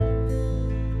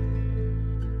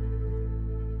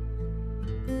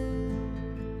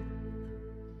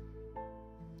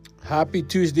Happy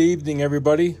Tuesday evening,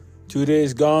 everybody. 2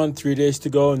 days gone, 3 days to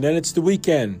go, and then it's the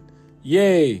weekend.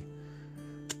 Yay!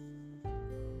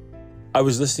 I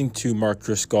was listening to Mark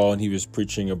Driscoll, and he was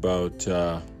preaching about,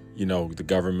 the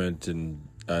government and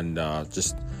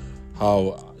just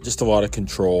a lot of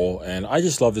control. And I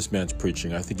just love this man's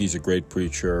preaching. I think he's a great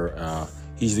preacher.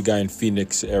 He's the guy in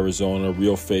Phoenix, Arizona,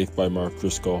 Real Faith by Mark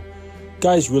Driscoll.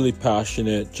 Guy's really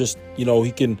passionate. Just,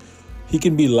 he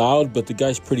can be loud, but the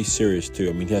guy's pretty serious too.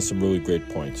 I mean, he has some really great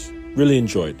points. Really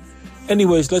enjoyed.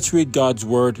 Anyways, let's read God's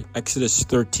Word, Exodus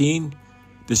 13.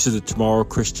 This is the Tomorrow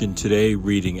Christian Today,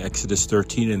 reading Exodus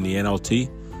 13 in the NLT.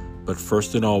 But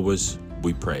first and always,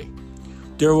 we pray.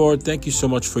 Dear Lord, thank you so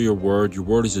much for your word. Your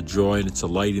word is a joy and it's a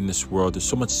light in this world. There's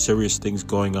so much serious things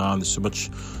going on. There's so much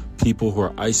people who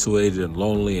are isolated and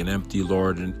lonely and empty,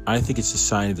 Lord. And I think it's a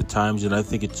sign of the times, and I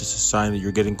think it's just a sign that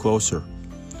you're getting closer.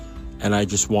 And I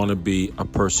just want to be a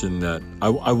person that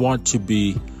I want to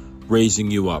be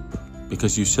raising you up,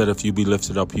 because you said if you be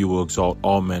lifted up, you will exalt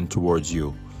all men towards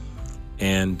you.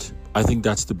 And I think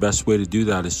that's the best way to do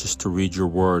that, is just to read your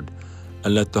word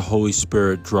and let the Holy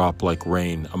Spirit drop like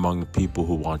rain among the people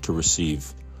who want to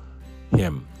receive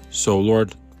him. So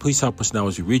Lord, please help us now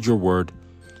as we read your word.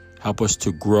 Help us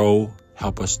to grow.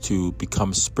 Help us to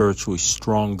become spiritually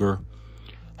stronger.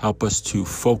 Help us to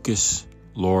focus,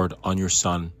 Lord, on your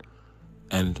Son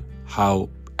and how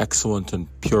excellent and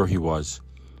pure he was.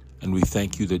 And we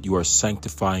thank you that you are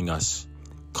sanctifying us,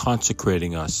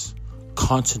 consecrating us,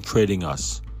 concentrating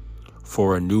us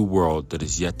for a new world that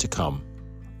is yet to come.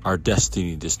 Our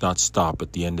destiny does not stop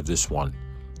at the end of this one.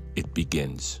 It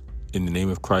begins. In the name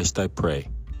of Christ I pray.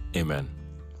 Amen.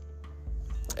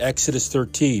 Exodus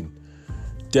 13,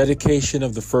 dedication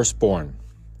of the firstborn.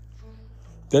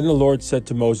 Then the Lord said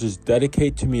to Moses,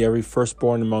 "Dedicate to me every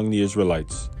firstborn among the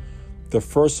Israelites. The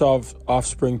first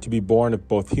offspring to be born of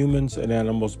both humans and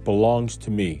animals belongs to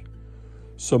me."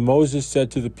 So Moses said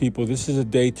to the people, "This is a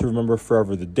day to remember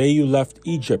forever, the day you left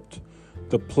Egypt,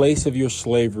 the place of your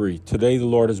slavery. Today the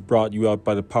Lord has brought you out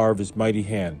by the power of his mighty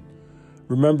hand.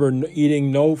 Remember eating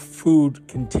no food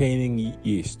containing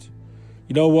yeast."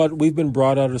 You know what? We've been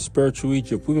brought out of spiritual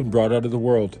Egypt. We've been brought out of the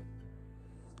world.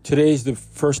 Today is the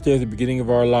first day of the beginning of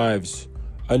our lives,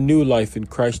 a new life in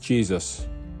Christ Jesus.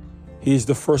 He is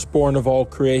the firstborn of all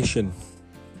creation,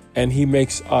 and he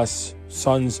makes us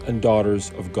sons and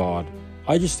daughters of God.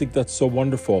 I just think that's so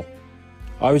wonderful.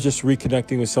 I was just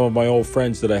reconnecting with some of my old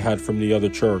friends that I had from the other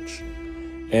church,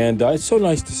 and it's so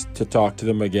nice to talk to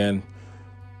them again.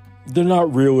 They're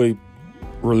not really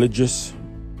religious.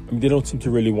 I mean, they don't seem to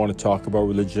really want to talk about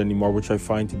religion anymore, which I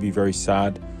find to be very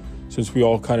sad, since we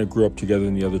all kind of grew up together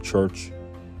in the other church.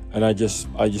 And I just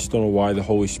don't know why the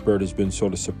Holy Spirit has been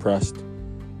sort of suppressed.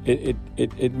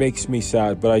 It makes me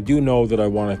sad, but I do know that I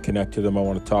want to connect to them. I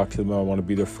want to talk to them. I want to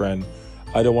be their friend.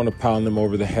 I don't want to pound them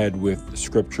over the head with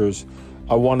scriptures.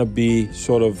 I want to be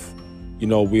sort of,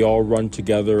 we all run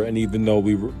together, and even though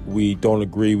we don't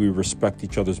agree, we respect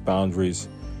each other's boundaries.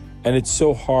 And it's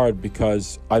so hard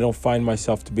because I don't find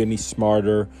myself to be any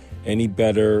smarter, any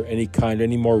better,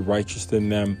 any more righteous than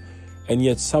them. And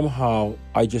yet somehow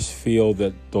I just feel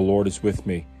that the Lord is with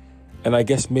me. And I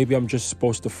guess maybe I'm just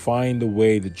supposed to find the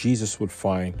way that Jesus would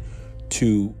find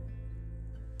to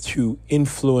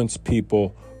influence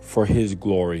people for his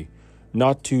glory,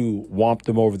 not to whomp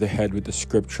them over the head with the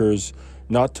scriptures,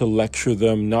 not to lecture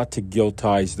them, not to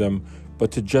guiltize them, but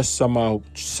to just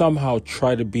somehow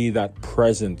try to be that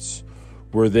presence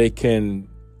where they can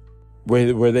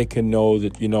know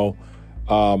that,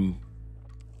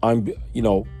 I'm,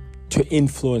 to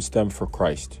influence them for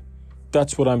Christ.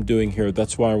 That's what I'm doing here.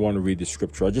 That's why I want to read the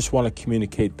scripture. I just want to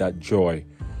communicate that joy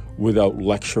without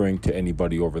lecturing to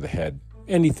anybody over the head.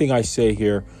 Anything I say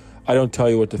here, I don't tell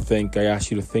you what to think. I ask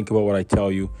you to think about what I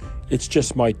tell you. It's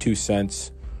just my 2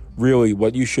 cents. Really,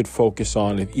 what you should focus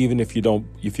on, even if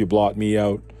you blot me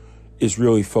out, is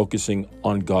really focusing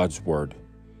on God's word.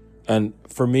 And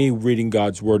for me, reading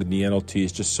God's word in the NLT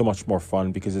is just so much more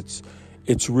fun because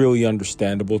it's really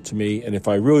understandable to me. And if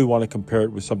I really want to compare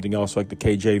it with something else like the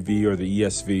KJV or the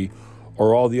ESV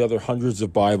or all the other hundreds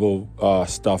of Bible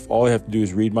stuff, all I have to do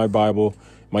is read my Bible,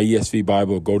 my ESV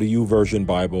Bible, go to YouVersion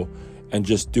Bible, and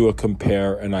just do a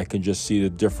compare, and I can just see the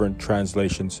different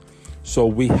translations. So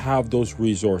we have those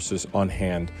resources on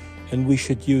hand, and we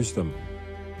should use them.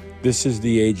 This is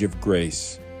the age of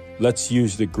grace. Let's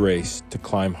use the grace to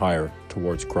climb higher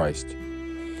towards Christ.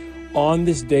 On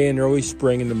this day in early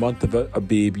spring in the month of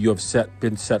Abib, you have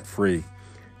been set free.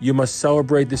 You must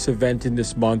celebrate this event in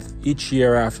this month each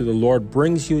year after the Lord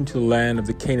brings you into the land of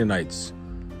the Canaanites,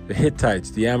 the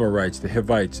Hittites, the Amorites, the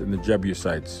Hivites, and the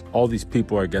Jebusites. All these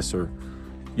people, I guess, are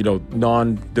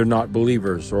they're not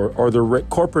believers, or they're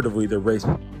corporatively they're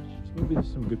racist. Maybe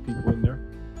there's some good people in there.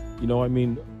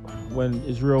 When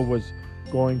Israel was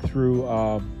going through,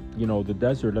 the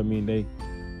desert,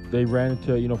 they ran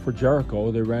into, for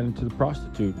Jericho, they ran into the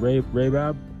prostitute,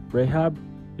 Rahab.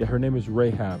 Yeah, her name is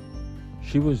Rahab.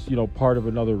 She was, part of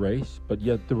another race, but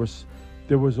yet there was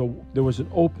an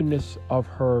openness of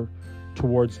her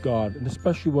towards God, and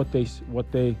especially what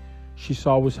she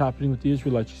saw was happening with the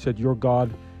Israelites. She said, "Your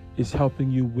God is helping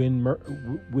you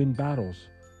win battles.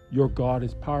 Your God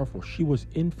is powerful." She was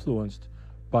influenced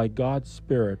by God's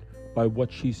Spirit, by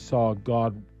what she saw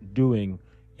God doing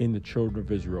in the children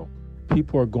of Israel.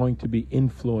 People are going to be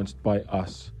influenced by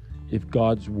us if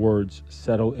God's words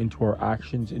settle into our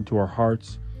actions, into our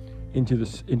hearts, into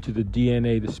the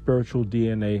DNA, the spiritual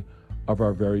DNA of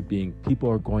our very being. People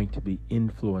are going to be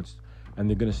influenced, and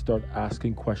they're going to start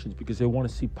asking questions because they want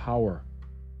to see power.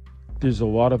 There's a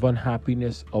lot of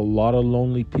unhappiness, a lot of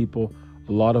lonely people,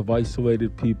 a lot of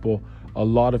isolated people, a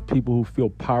lot of people who feel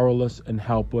powerless and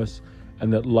helpless,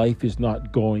 and that life is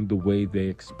not going the way they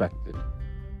expected.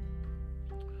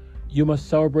 You must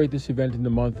celebrate this event in the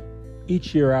month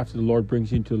each year after the Lord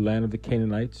brings you into the land of the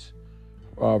Canaanites.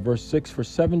 Verse 6, for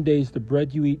 7 days the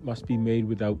bread you eat must be made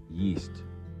without yeast.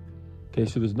 Okay,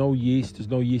 so there's no yeast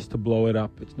to blow it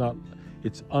up.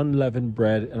 It's unleavened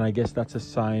bread, and I guess that's a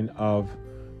sign of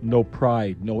no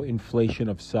pride, no inflation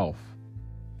of self.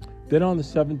 Then on the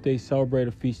 7th day, celebrate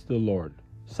a feast of the Lord.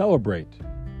 Celebrate.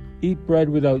 Eat bread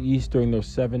without yeast during those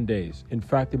 7 days. In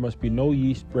fact, there must be no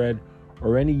yeast bread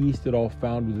or any yeast at all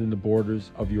found within the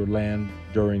borders of your land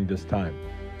during this time.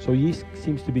 So yeast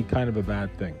seems to be kind of a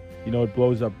bad thing. It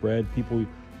blows up bread. People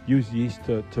use yeast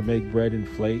to make bread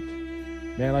inflate.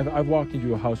 Man, I've walked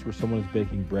into a house where someone is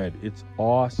baking bread. It's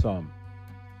awesome.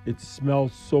 It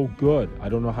smells so good. I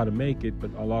don't know how to make it, but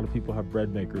a lot of people have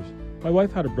bread makers. My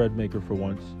wife had a bread maker for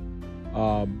once.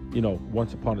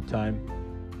 Once upon a time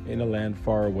in a land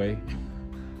far away.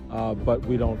 But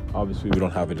we don't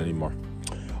have it anymore.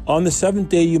 On the 7th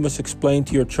day, you must explain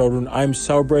to your children, I'm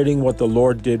celebrating what the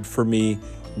Lord did for me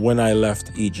when I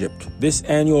left Egypt. This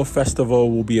annual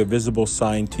festival will be a visible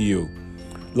sign to you.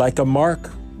 Like a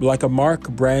mark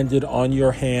branded on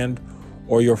your hand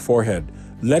or your forehead.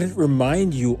 Let it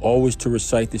remind you always to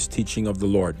recite this teaching of the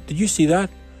Lord. Did you see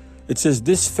that? It says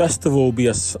this festival will be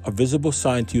a visible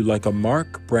sign to you like a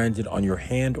mark branded on your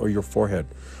hand or your forehead.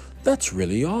 That's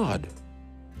really odd.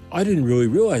 I didn't really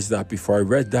realize that before I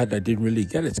read that. I didn't really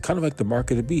get it. It's kind of like the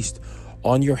mark of the beast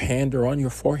on your hand or on your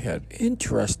forehead.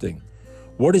 Interesting.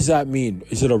 What does that mean?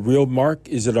 Is it a real mark?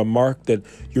 Is it a mark that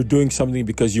you're doing something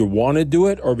because you want to do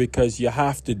it or because you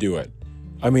have to do it?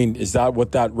 Is that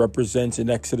what that represents in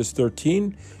Exodus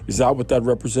 13? Is that what that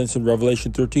represents in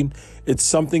Revelation 13? It's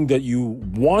something that you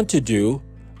want to do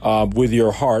with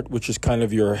your heart, which is kind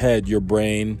of your head, your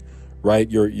brain, right?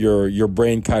 Your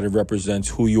brain kind of represents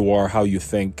who you are, how you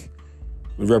think.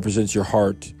 It represents your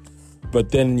heart.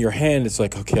 But then in your hand, it's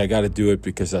like, okay, I got to do it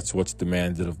because that's what's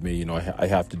demanded of me. I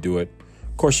have to do it.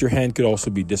 Of course, your hand could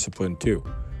also be discipline too,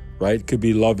 right? It could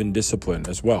be love and discipline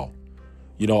as well.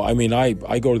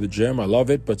 I go to the gym. I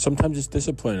love it, but sometimes it's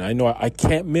discipline. I know I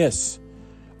can't miss.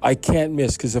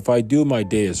 Because if I do, my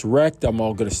day is wrecked. I'm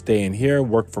all going to stay in here,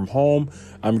 work from home.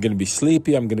 I'm going to be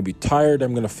sleepy. I'm going to be tired.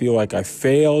 I'm going to feel like I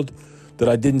failed, that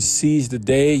I didn't seize the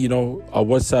day.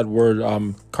 What's that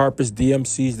word? Carpus diem,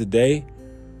 seize the day.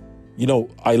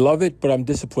 I love it, but I'm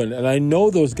disciplined. And I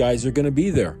know those guys are going to be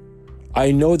there.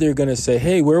 I know they're going to say,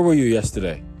 hey, where were you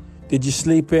yesterday? Did you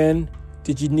sleep in?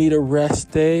 Did you need a rest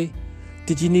day?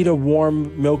 Did you need a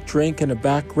warm milk drink and a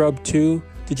back rub too?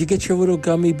 Did you get your little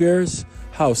gummy bears?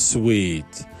 How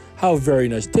sweet. How very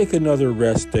nice. Take another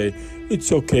rest day.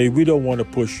 It's okay. We don't want to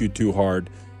push you too hard.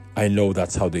 I know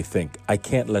that's how they think. I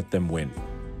can't let them win.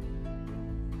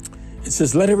 It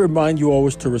says, let it remind you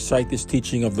always to recite this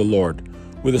teaching of the Lord.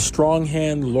 With a strong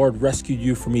hand, the Lord rescued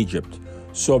you from Egypt.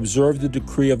 So observe the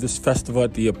decree of this festival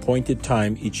at the appointed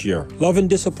time each year. Love and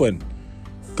discipline.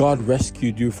 God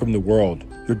rescued you from the world.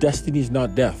 Your destiny is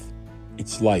not death.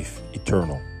 It's life,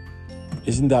 eternal.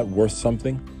 Isn't that worth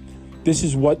something? This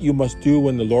is what you must do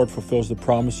when the Lord fulfills the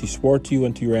promise he swore to you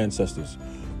and to your ancestors.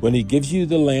 When he gives you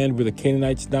the land where the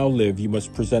Canaanites now live, you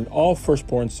must present all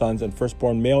firstborn sons and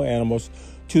firstborn male animals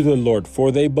to the Lord,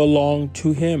 for they belong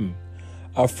to him.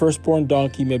 A firstborn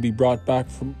donkey may be brought back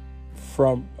from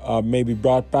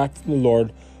the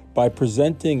Lord by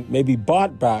presenting,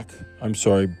 bought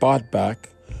back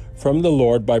from the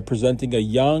Lord by presenting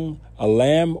a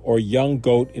lamb or young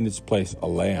goat in its place, a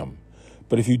lamb.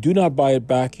 But if you do not buy it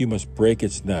back, you must break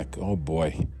its neck. Oh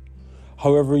boy.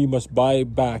 However, you must buy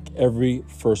back every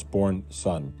firstborn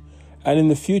son. And in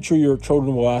the future, your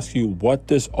children will ask you, what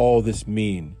does all this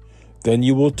mean? Then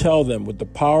you will tell them, with the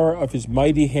power of his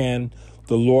mighty hand,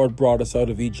 the Lord brought us out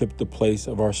of Egypt, the place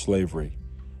of our slavery.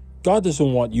 God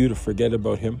doesn't want you to forget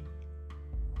about him.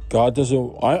 God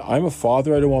doesn't, I'm a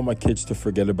father. I don't want my kids to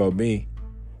forget about me.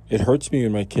 It hurts me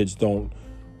when my kids don't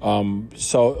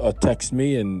text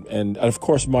me. And of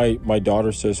course, my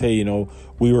daughter says, hey,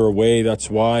 we were away, that's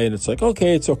why. And it's like,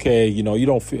 okay, it's okay. You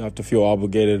don't have to feel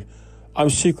obligated. I'm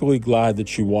secretly glad that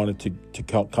she wanted to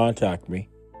contact me.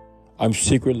 I'm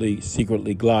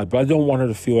secretly glad, but I don't want her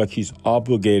to feel like she's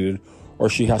obligated or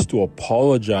she has to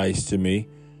apologize to me,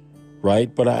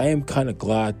 right? But I am kind of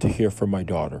glad to hear from my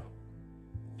daughter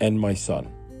and my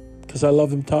son because I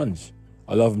love him tons.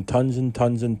 I love him tons and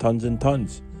tons and tons and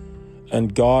tons.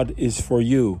 And God is for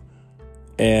you,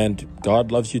 and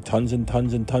God loves you tons and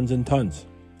tons and tons and tons.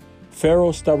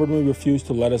 Pharaoh stubbornly refused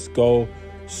to let us go,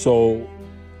 so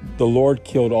the Lord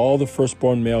killed all the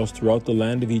firstborn males throughout the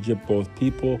land of Egypt, both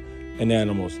people and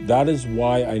animals. That is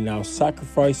why I now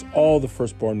sacrifice all the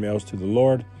firstborn males to the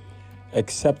Lord,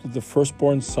 except that the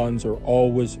firstborn sons are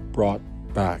always brought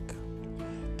back.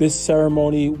 This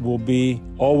ceremony will be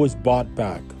always bought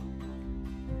back,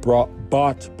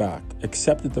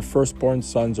 except that the firstborn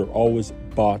sons are always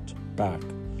bought back.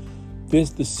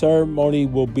 The ceremony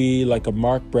will be like a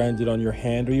mark branded on your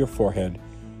hand or your forehead.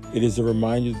 It is a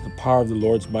reminder that the power of the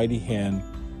Lord's mighty hand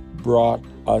brought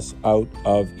us out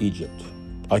of Egypt.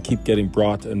 I keep getting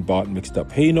brought and bought mixed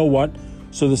up. Hey, you know what?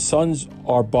 So the sons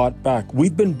are bought back.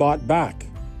 We've been bought back.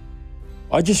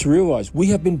 I just realized we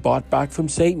have been bought back from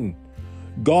Satan.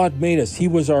 God made us. He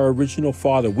was our original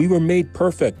father. We were made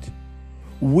perfect.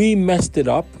 We messed it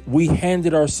up. We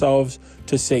handed ourselves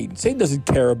to Satan. Satan doesn't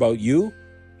care about you.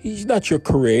 He's not your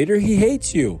creator. He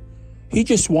hates you. He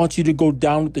just wants you to go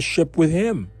down with the ship with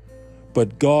him.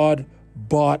 But God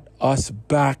bought us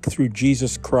back through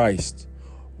Jesus Christ.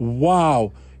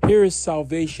 Wow. Here is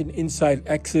salvation inside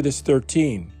Exodus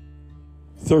 13.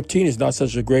 13 is not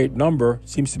such a great number.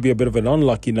 Seems to be a bit of an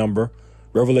unlucky number.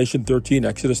 Revelation 13,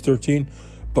 Exodus 13.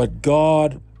 But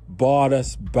God bought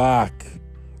us back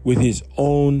with his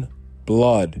own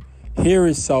blood. Here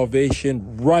is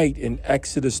salvation right in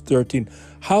Exodus 13.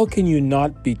 How can you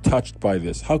not be touched by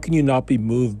this? How can you not be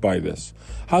moved by this?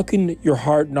 How can your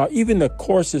heart not, even the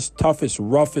coarsest, toughest,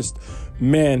 roughest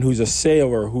man who's a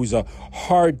sailor, who's a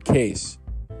hard case,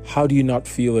 how do you not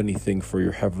feel anything for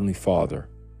your heavenly Father,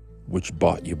 which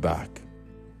bought you back?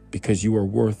 Because you are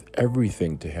worth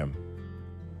everything to him.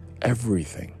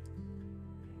 Everything.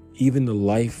 Even the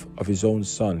life of his own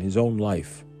son, his own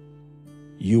life.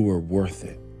 You were worth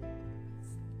it.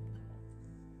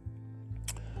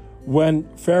 When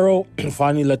Pharaoh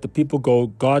finally let the people go,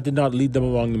 God did not lead them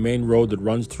along the main road that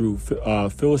runs through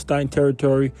Philistine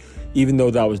territory, even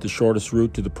though that was the shortest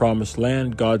route to the promised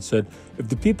land. God said, if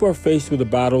the people are faced with a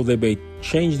battle, they may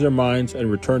change their minds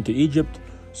and return to Egypt.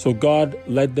 So God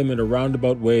led them in a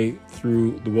roundabout way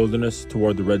through the wilderness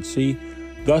toward the Red Sea.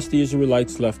 Thus the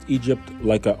Israelites left Egypt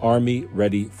like an army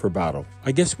ready for battle.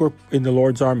 I guess we're in the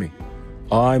Lord's army.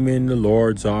 I'm in the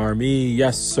Lord's army,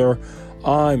 yes, sir.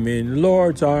 I'm in the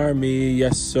Lord's army,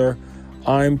 yes, sir.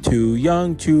 I'm too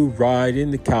young to ride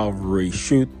in the cavalry,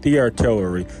 shoot the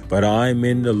artillery, but I'm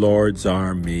in the Lord's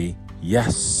army,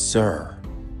 yes, sir.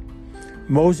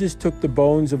 Moses took the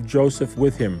bones of Joseph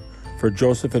with him, for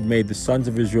Joseph had made the sons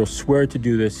of Israel swear to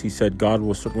do this. He said, God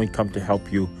will certainly come to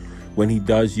help you. When he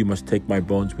does, you must take my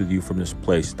bones with you from this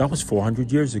place. That was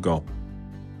 400 years ago.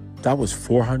 That was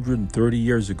 430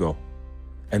 years ago.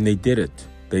 And they did it.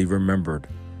 They remembered.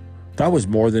 That was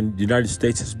more than the United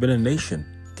States has been a nation.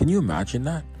 Can you imagine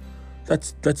that?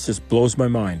 That's just blows my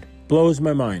mind. Blows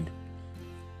my mind.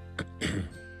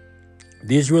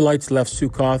 The Israelites left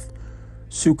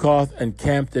Sukkoth and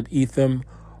camped at Etham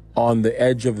on the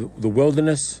edge of the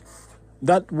wilderness.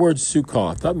 That word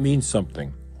Sukkoth, that means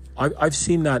something. I've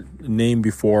seen that name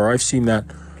before. I've seen that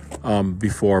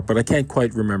before, but I can't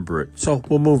quite remember it. So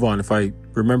we'll move on. If I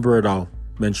remember it, I'll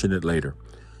mention it later.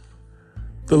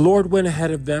 The Lord went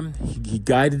ahead of them. He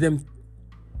guided them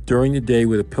during the day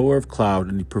with a pillar of cloud,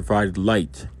 and he provided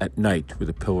light at night with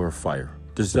a pillar of fire.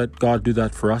 Does that God do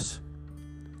that for us?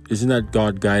 Isn't that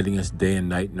God guiding us day and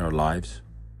night in our lives?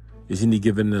 Isn't he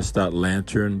giving us that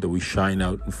lantern that we shine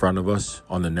out in front of us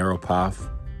on the narrow path?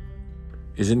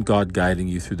 Isn't God guiding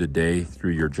you through the day,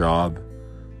 through your job,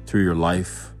 through your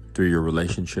life, through your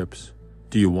relationships?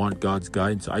 Do you want God's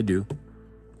guidance? I do.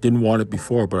 Didn't want it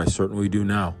before, but I certainly do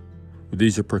now.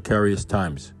 These are precarious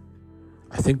times.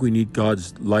 I think we need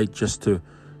God's light just to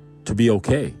be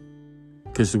okay,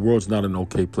 because the world's not an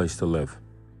okay place to live.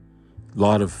 A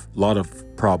lot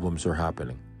of problems are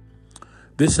happening.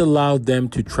 This allowed them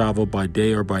to travel by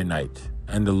day or by night,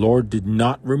 and the Lord did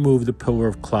not remove the pillar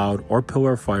of cloud or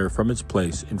pillar of fire from its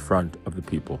place in front of the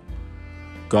people.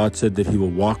 God said that he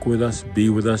will walk with us, be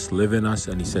with us, live in us,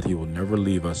 and he said he will never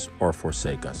leave us or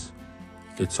forsake us.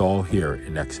 It's all here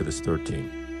in Exodus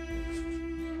 13.